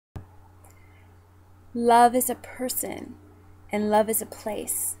Love is a person, and love is a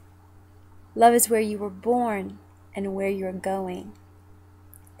place. Love is where you were born and where you're going.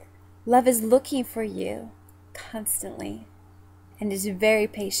 Love is looking for you constantly and is very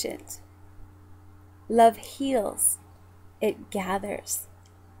patient. Love heals, it gathers,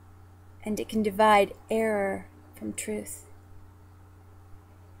 and it can divide error from truth.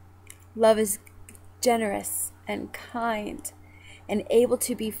 Love is generous and kind and able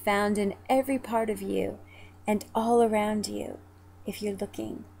to be found in every part of you and all around you if you're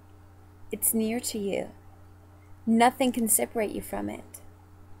looking. It's near to you. Nothing can separate you from it.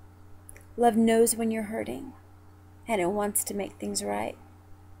 Love knows when you're hurting, and it wants to make things right.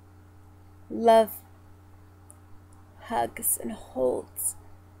 Love hugs and holds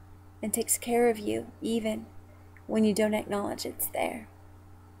and takes care of you even when you don't acknowledge it's there.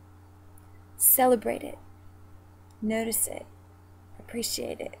 Celebrate it, notice it,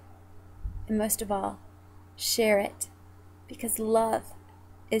 appreciate it, and most of all, share it, because love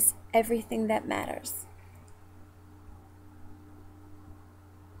is everything that matters.